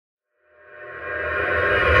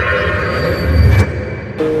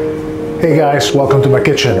guys, welcome to my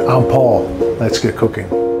kitchen. I'm Paul. Let's get cooking.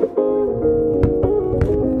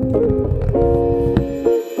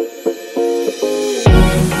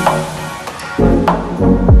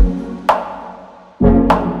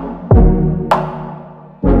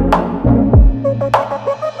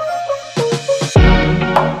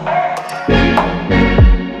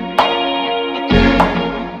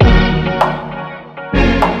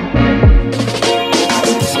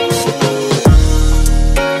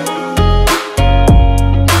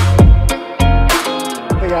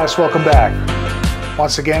 Welcome back.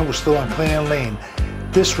 Once again, we're still on Clean and Lean.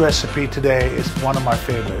 This recipe today is one of my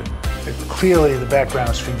favorite. Clearly the background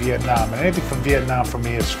is from Vietnam, and anything from Vietnam for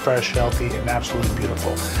me is fresh, healthy, and absolutely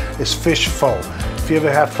beautiful. It's fish pho. If you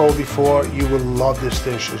ever had pho before, you will love this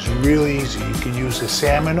dish. It's really easy. You can use a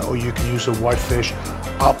salmon or you can use a whitefish,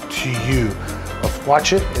 up to you. But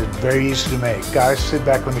watch it, it's very easy to make. Guys, sit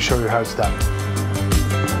back, let me show you how it's done.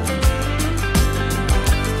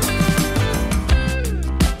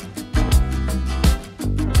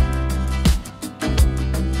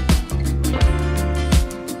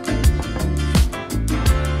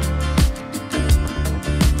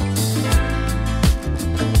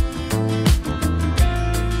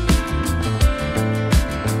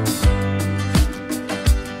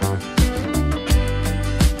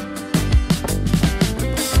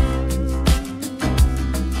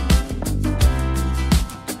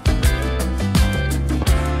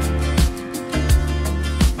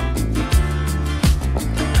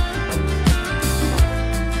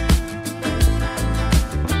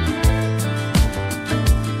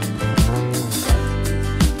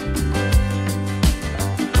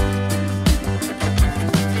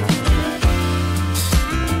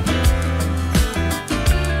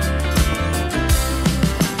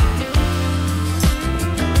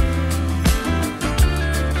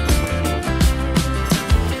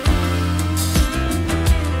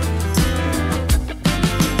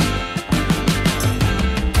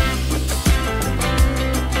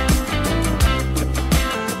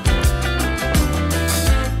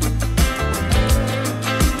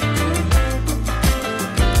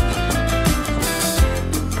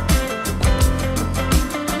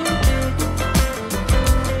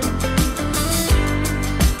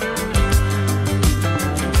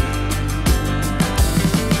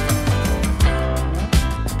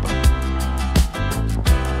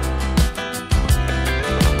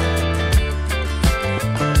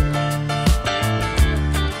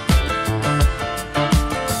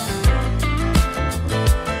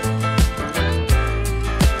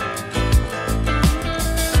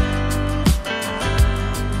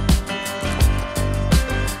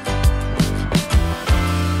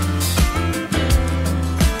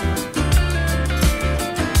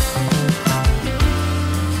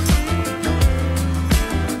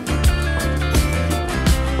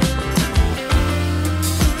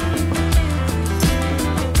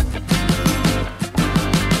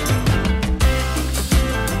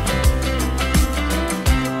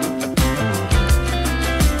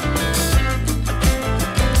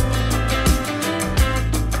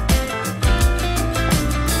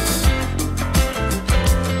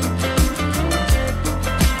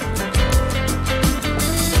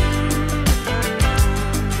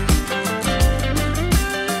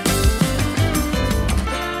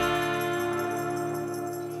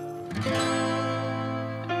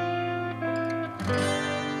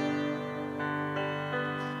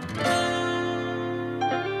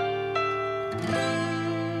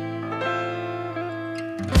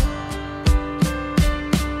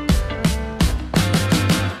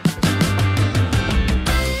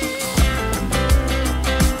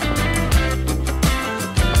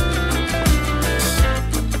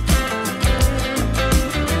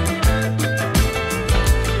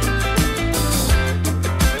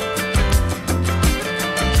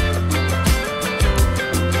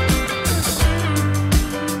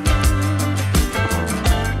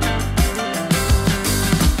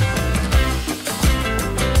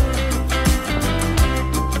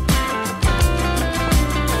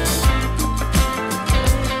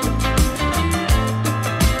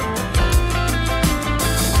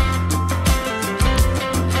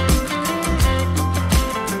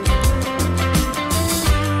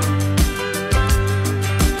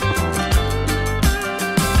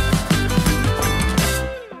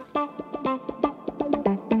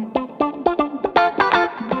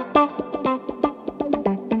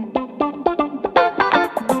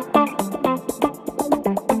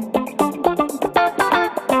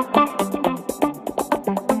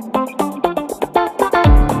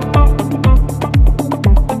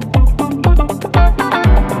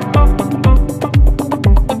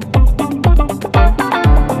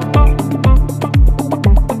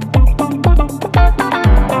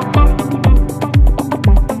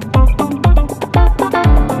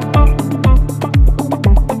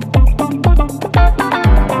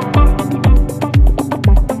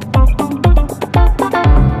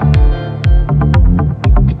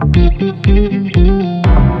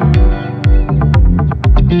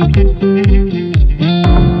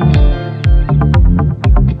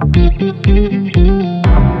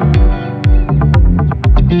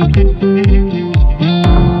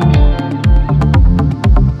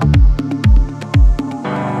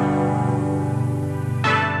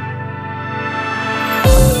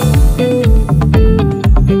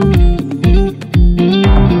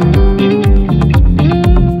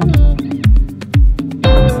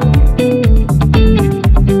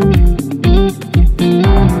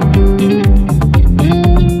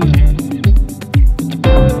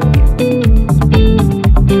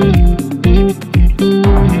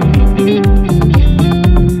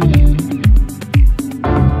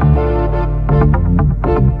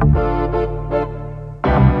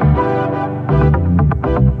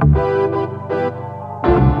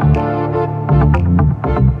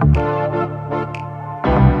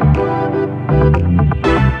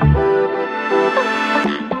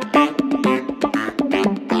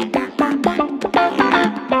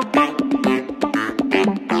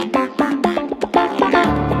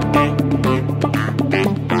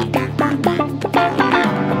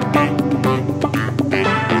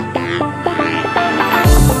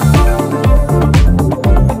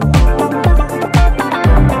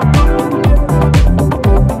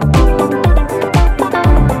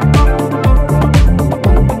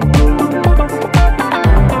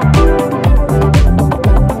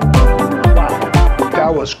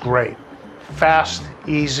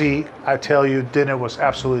 easy. I tell you, dinner was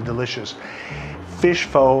absolutely delicious.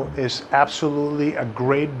 FishPho is absolutely a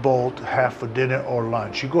great bowl to have for dinner or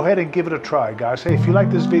lunch. You go ahead and give it a try, guys. Hey, if you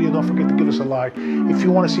like this video, don't forget to give us a like. If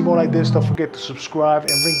you want to see more like this, don't forget to subscribe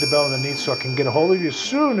and ring the bell underneath so I can get a hold of you as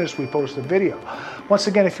soon as we post a video. Once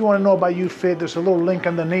again, if you want to know about YouFit, there's a little link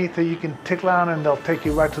underneath that you can tick on and they'll take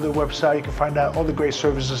you right to their website. You can find out all the great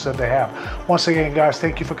services that they have. Once again, guys,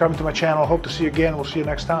 thank you for coming to my channel. Hope to see you again. We'll see you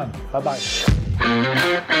next time. Bye-bye.